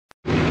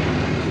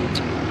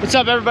What's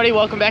up, everybody?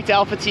 Welcome back to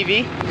Alpha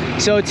TV.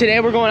 So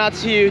today we're going out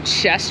to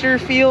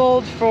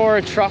Chesterfield for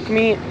a truck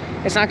meet.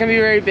 It's not gonna be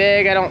very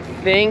big, I don't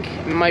think.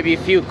 It might be a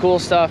few cool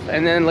stuff.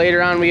 And then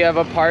later on we have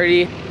a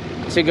party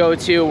to go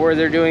to where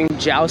they're doing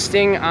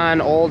jousting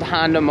on old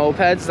Honda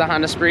mopeds, the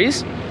Honda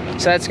Sprees.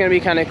 So that's gonna be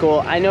kind of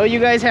cool. I know you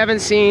guys haven't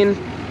seen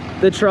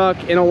the truck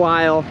in a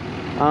while.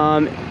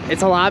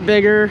 It's a lot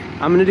bigger.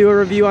 I'm gonna do a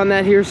review on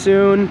that here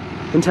soon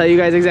and tell you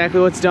guys exactly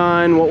what's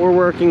done, what we're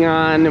working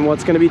on, and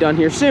what's gonna be done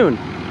here soon.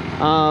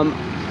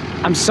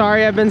 I'm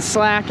sorry I've been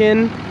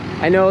slacking.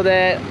 I know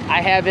that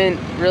I haven't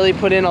really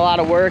put in a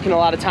lot of work and a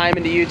lot of time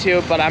into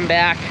YouTube, but I'm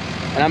back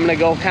and I'm gonna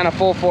go kind of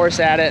full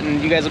force at it,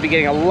 and you guys will be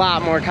getting a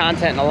lot more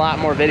content and a lot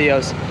more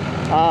videos.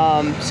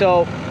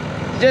 So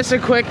just a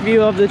quick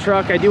view of the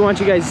truck. I do want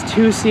you guys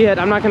to see it.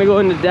 I'm not gonna go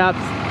into depth.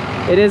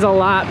 It is a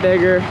lot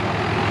bigger,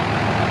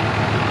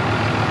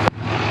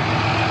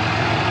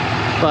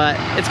 but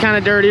it's kind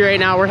of dirty right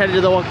now. We're headed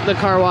to the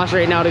car wash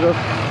right now to go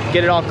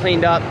get it all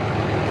cleaned up.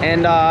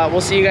 And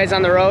we'll see you guys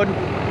on the road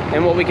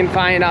and what we can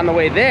find on the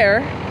way there.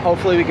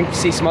 Hopefully we can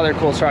see some other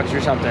cool trucks or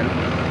something.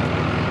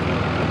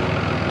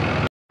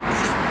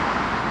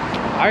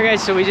 All right,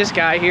 guys, so we just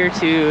got here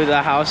to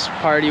the house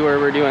party where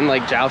we're doing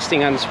like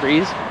jousting on the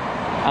Sprees.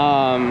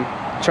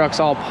 Truck's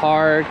all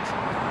parked.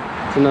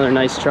 It's another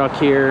nice truck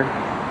here,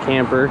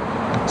 camper.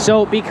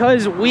 So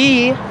because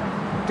we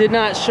did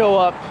not show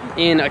up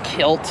in a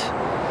kilt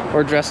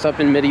or dressed up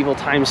in medieval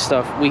times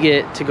stuff, we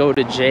get to go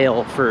to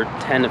jail for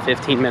 10 to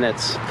 15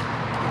 minutes.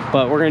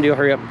 But we're gonna do a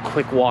hurry up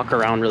quick walk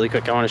around really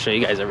quick. I wanna show you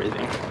guys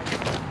everything.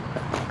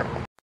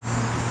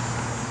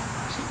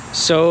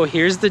 So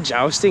here's the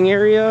jousting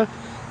area.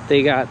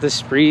 They got the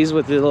Sprees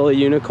with the little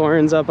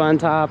unicorns up on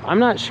top. I'm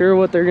not sure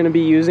what they're gonna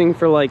be using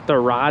for like the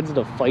rods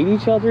to fight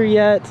each other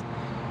yet,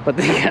 but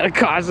they got a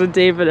caution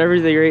tape and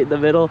everything right in the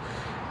middle.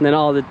 And then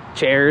all the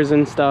chairs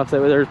and stuff that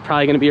they're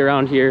probably gonna be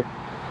around here.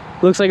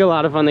 Looks like a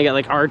lot of fun. They got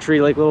like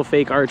archery, like little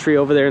fake archery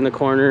over there in the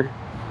corner.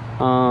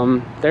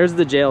 There's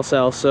the jail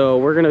cell. So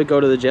we're gonna go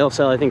to the jail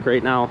cell, I think,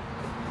 right now.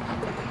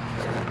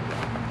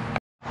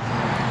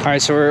 All right,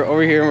 so we're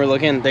over here and we're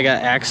looking. They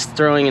got axe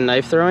throwing and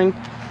knife throwing.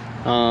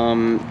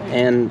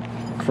 And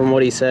from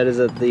what he said is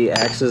that the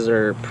axes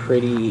are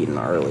pretty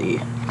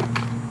gnarly.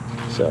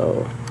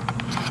 So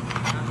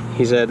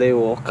he said they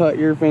will cut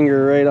your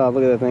finger right off.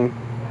 Look at that thing.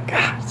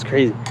 God, it's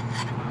crazy.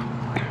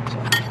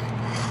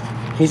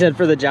 He said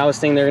for the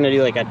jousting, they're gonna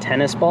do like a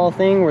tennis ball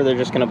thing where they're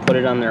just gonna put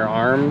it on their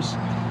arms.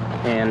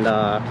 And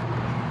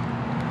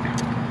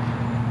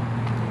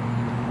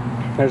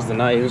there's the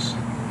knives.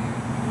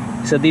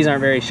 He said these aren't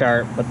very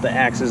sharp, but the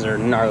axes are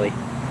gnarly.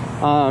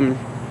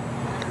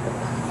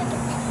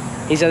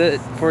 He said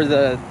that for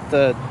the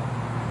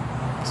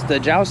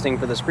jousting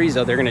for the Sprees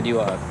though, they're gonna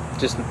do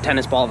just a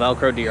tennis ball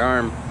Velcro to your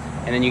arm,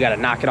 and then you gotta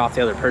knock it off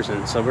the other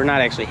person. So we're not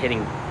actually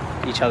hitting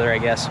each other, I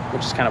guess,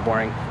 which is kind of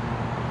boring.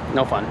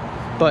 No fun.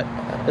 But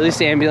at least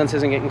the ambulance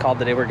isn't getting called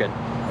today. We're good.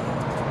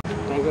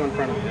 Don't go in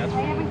front of me. That's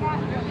fine.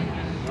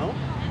 No?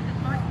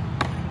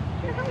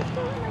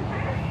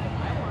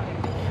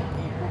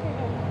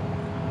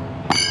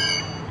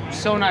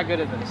 So not good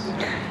at this.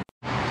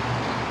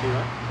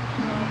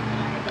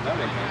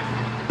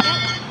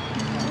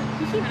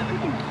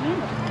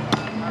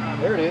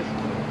 There it is.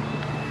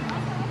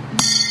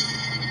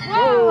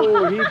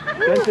 Whoa, he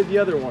dented the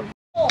other one.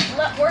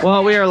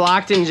 Well, we are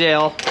locked in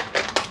jail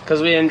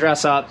because we didn't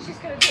dress up.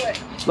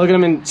 Look at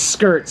them in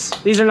skirts.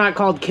 These are not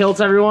called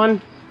kilts,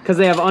 everyone, because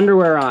they have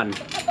underwear on.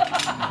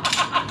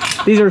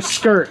 These are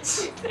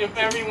skirts. If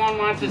everyone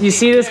wants to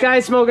see this guy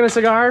smoking a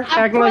cigar,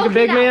 acting like a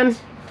big man?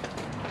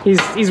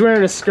 He's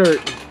wearing a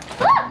skirt.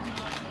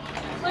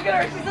 Look at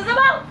her, she says I'm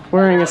out.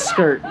 Wearing a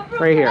skirt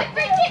right here.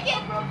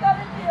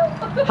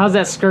 How's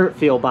that skirt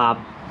feel, Bob?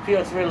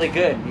 Feels really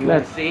good. You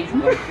want to see?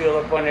 Want to feel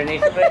up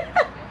underneath of it?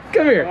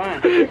 Come here. Come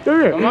on. Come here.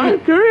 Come on.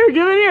 Come here.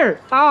 Give it here.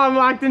 Oh, I'm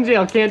locked in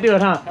jail. Can't do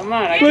it, huh? Come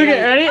on. Look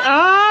at ready?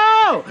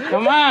 Oh!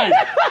 Come on.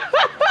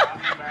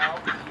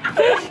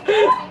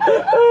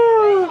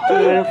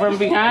 Doing it from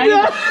behind?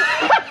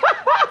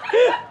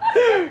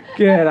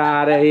 Get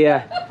out of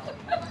here.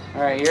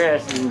 All right, your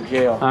ass is in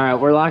jail. All right,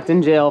 we're locked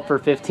in jail for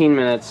 15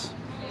 minutes.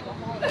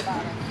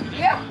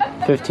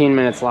 15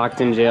 minutes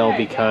locked in jail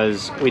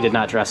because we did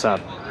not dress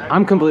up.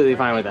 I'm completely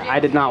fine with it. I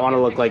did not want to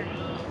look like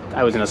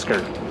I was in a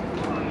skirt.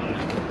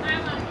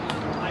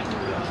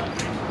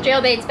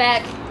 Jailbait's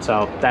back.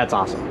 So that's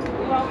awesome.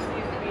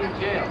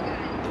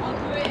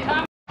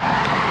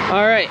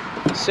 All right,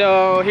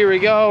 so here we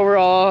go. We're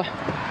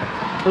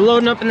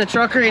loading up in the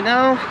truck right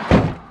now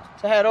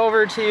to head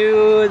over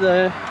to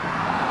the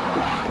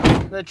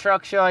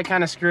truck show. I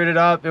kind of screwed it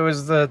up. It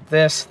was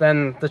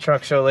then the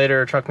truck show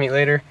later, or truck meet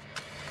later.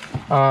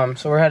 So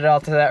we're headed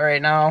out to that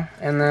right now,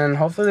 and then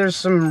hopefully there's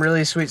some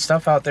really sweet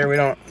stuff out there. We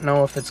don't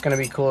know if it's gonna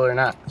be cool or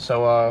not,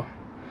 so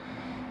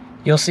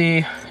you'll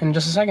see in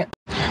just a second.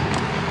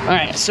 All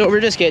right, so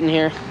we're just getting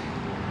here.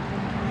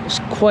 There's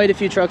quite a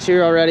few trucks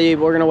here already,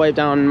 but we're gonna wipe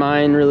down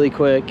mine really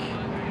quick,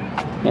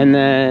 and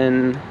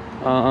then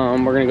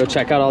we're gonna go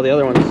check out all the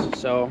other ones.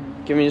 So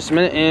give me just a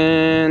minute.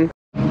 And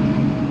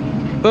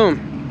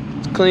Boom,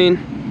 it's clean,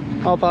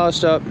 all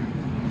polished up,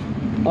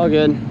 all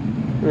good.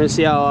 We're gonna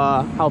see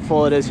how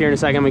full it is here in a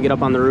second when we get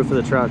up on the roof of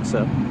the truck.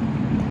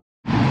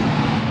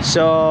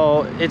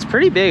 So it's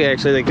pretty big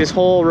actually, like this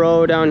whole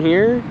row down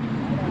here,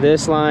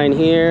 this line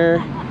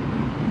here,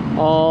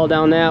 all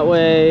down that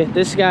way.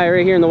 This guy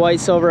right here in the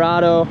white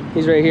Silverado,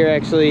 he's right here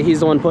actually,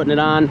 he's the one putting it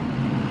on.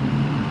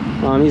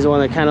 He's the one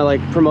that kind of like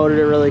promoted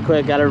it really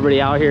quick, got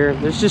everybody out here.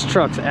 There's just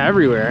trucks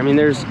everywhere. I mean,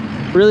 there's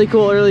really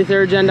cool early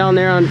 3rd gen down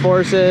there on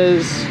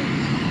Forces.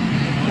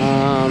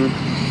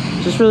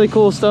 Just really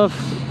cool stuff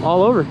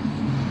all over.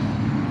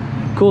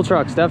 Cool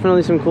trucks,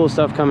 definitely some cool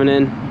stuff coming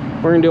in.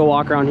 We're gonna do a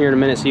walk around here in a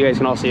minute so you guys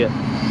can all see it.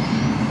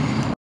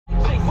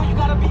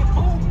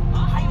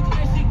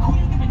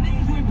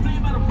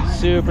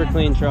 Super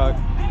clean truck.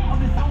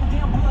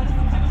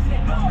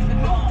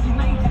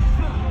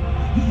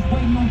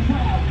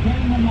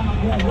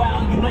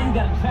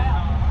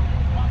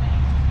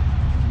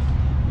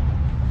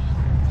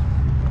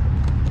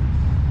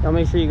 Y'all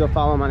make sure you go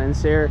follow him on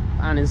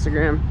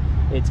Instagram.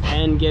 It's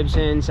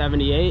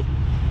ngibson78.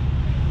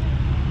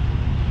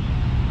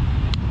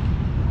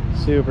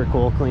 Super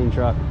cool, clean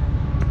truck.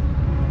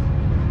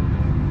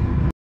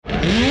 Look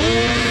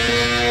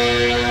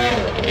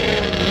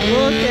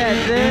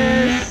at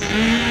this.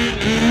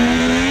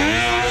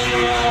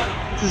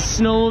 It's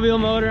a snowmobile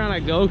motor on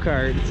a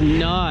go-kart. It's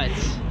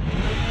nuts.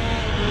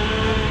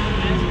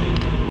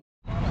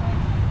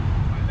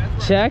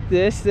 Check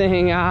this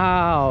thing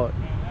out.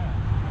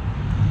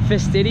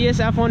 Fastidious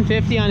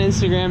F-150 on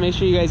Instagram. Make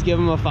sure you guys give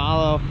him a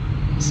follow.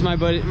 This is my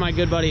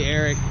good buddy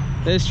Eric.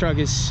 This truck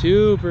is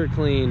super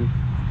clean.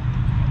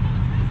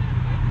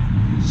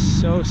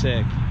 So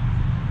sick.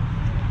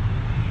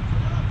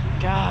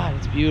 God,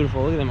 it's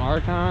beautiful. Look at them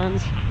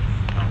Archons.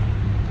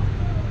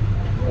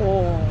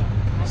 Oh,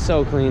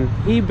 so clean.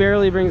 He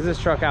barely brings this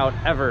truck out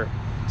ever.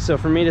 So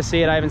for me to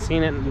see it, I haven't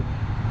seen it in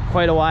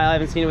quite a while. I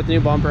haven't seen it with the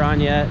new bumper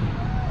on yet.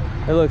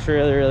 It looks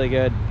really, really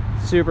good.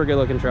 Super good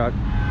looking truck.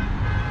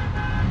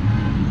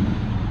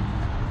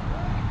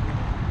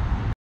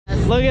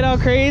 Look at how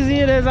crazy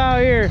it is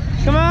out here.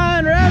 Come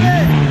on, rev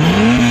it!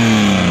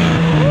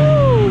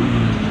 Woo!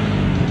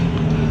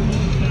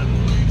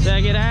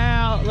 Check it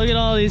out. Look at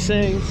all these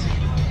things.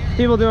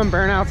 People doing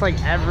burnouts like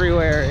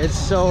everywhere. It's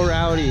so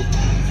rowdy.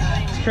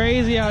 It's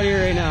crazy out here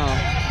right now.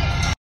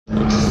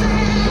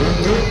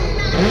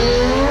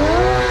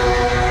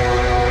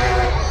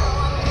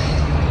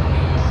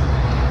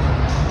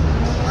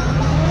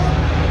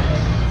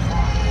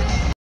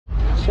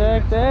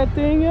 Check that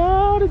thing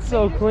out. It's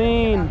so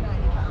clean.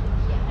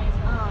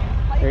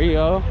 There you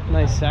go.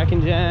 Nice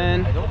 2nd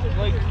gen. I don't think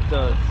like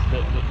the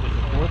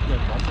 4th gen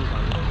bumpers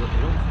on it. They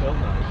don't feel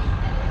nice.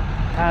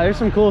 Ah, there's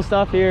some cool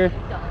stuff here.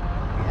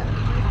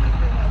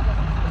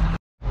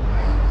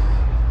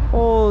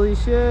 Holy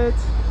shit.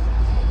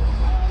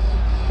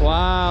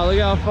 Wow, look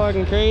how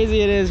fucking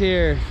crazy it is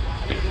here.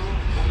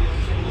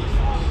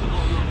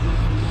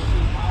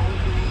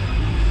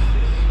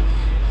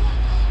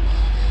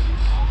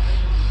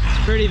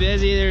 It's pretty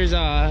busy. There's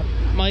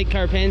Mike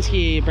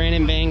Karpinski,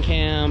 Brandon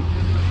Bankamp.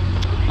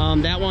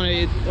 That one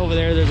over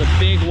there, there's a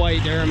big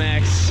white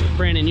Duramax,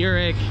 Brandon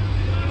Urich.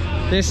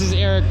 This is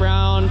Eric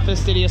Brown,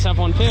 Fastidious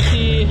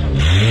F-150.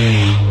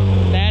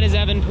 That is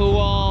Evan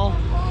Puwal.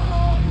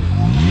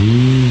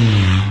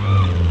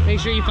 Make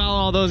sure you follow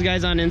all those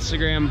guys on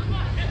Instagram.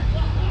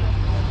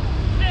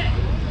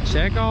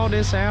 Check all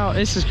this out.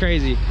 This is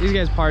crazy. These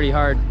guys party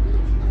hard.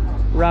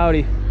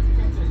 Rowdy.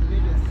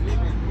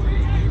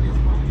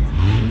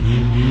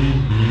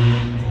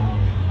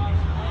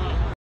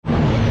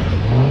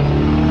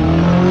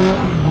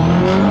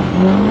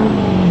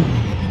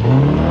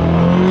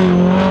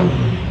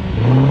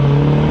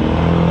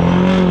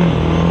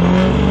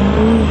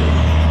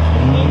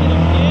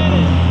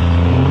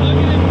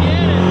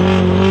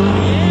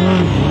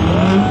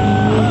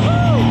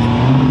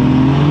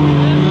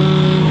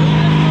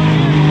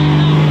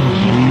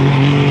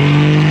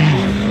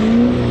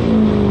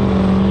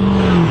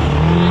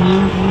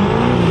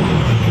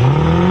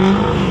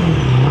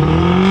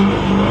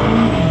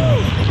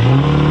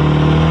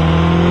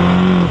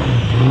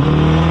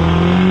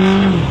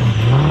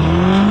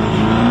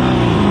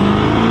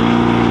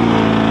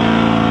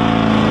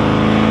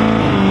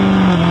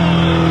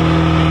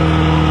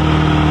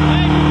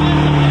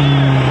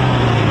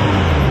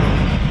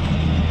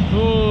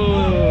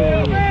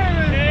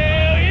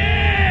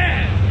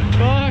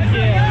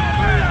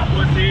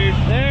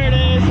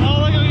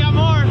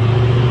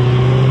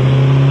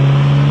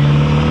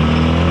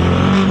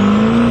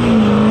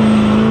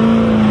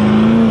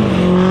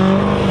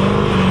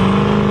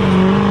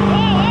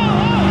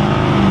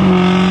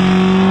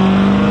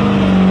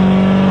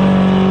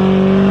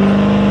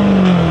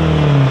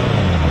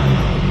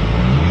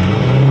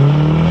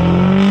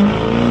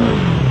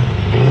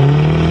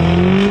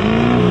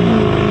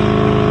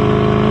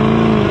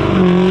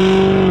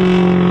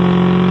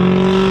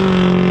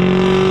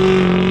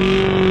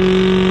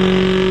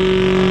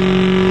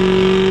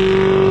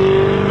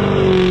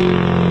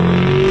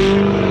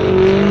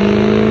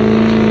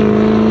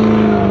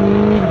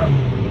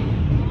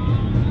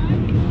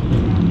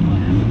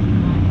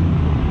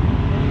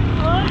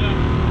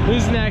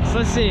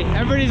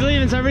 everybody's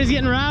leaving, so everybody's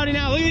getting rowdy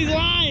now. Look at these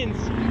lines.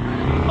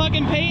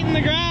 Fucking painting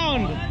the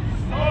ground.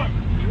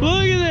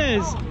 Look at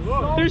this.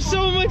 There's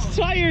so much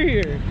tire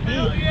here.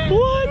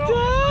 What the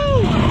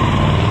hell?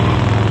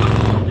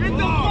 Get the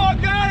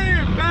fuck out of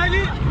here,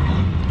 faggot!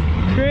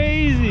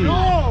 Crazy.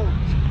 No!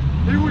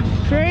 He was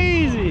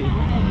Crazy.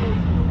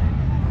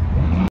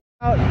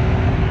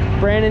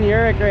 Brandon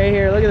Urich right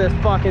here. Look at this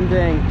fucking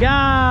thing.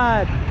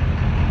 God.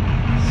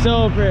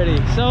 So pretty.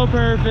 So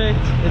perfect.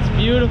 It's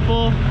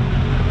beautiful.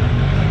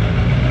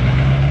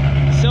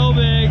 So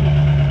big.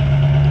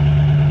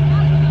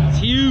 It's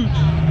huge.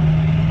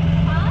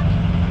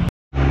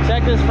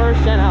 Check this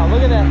first gen out.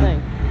 Look at that thing.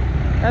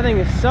 That thing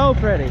is so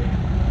pretty.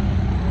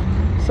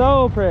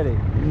 So pretty.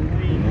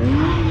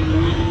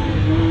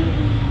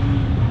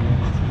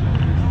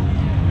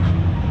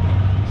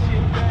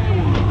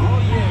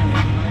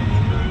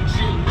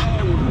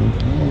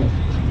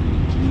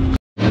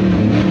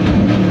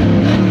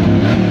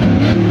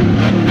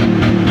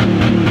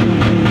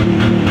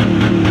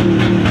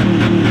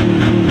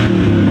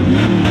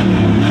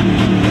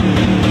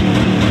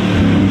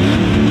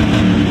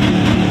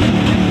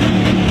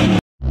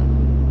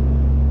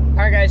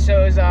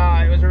 So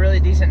it was a really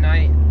decent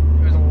night.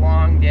 It was a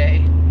long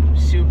day,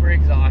 super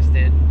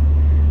exhausted.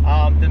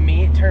 The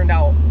meet turned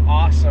out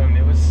awesome.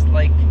 It was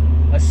like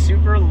a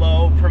super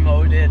low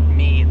promoted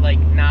meet, like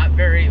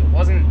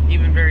wasn't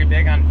even very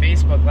big on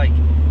Facebook. Like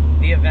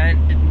the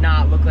event did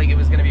not look like it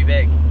was gonna be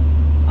big,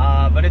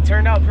 but it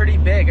turned out pretty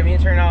big. I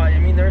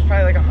mean, there was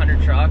probably like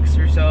 100 trucks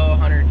or so,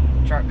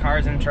 100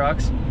 cars and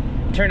trucks.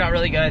 It turned out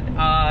really good.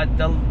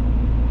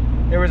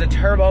 There was a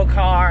turbo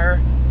car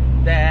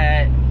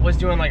that was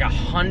doing like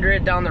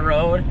 100 down the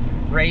road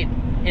right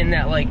in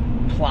that like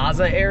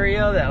plaza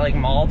area, that like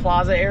mall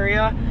plaza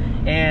area,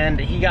 and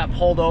he got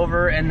pulled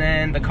over and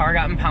then the car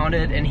got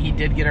impounded and he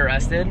did get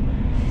arrested.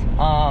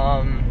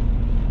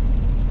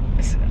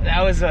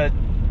 That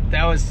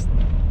was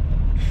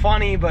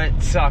funny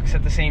but sucks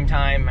at the same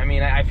time. I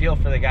mean, I feel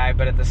for the guy,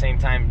 but at the same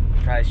time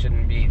probably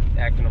shouldn't be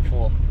acting a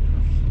fool.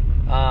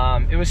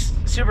 It was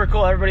super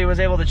cool. Everybody was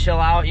able to chill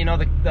out. You know,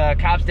 the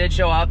cops did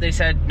show up. They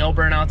said no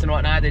burnouts and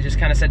whatnot. They just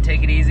kind of said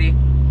take it easy.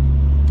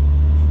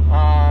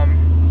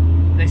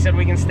 They said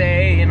we can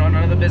stay. You know,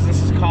 none of the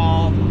businesses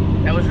called.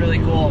 That was really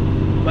cool.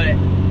 But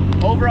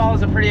overall, it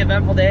was a pretty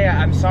eventful day.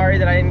 I'm sorry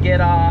that I didn't get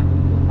a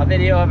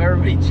video of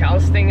everybody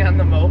jousting on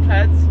the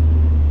mopeds.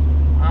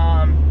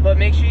 But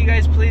make sure you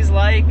guys please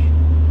like,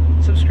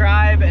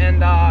 subscribe,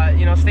 and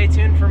you know, stay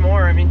tuned for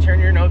more. I mean, turn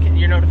your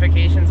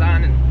notifications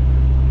on and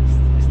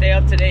stay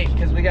up to date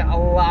because we got a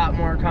lot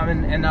more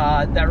coming, and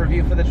that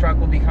review for the truck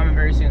will be coming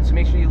very soon. So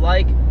make sure you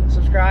like,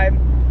 subscribe,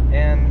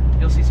 and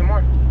you'll see some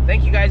more.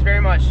 Thank you guys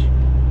very much.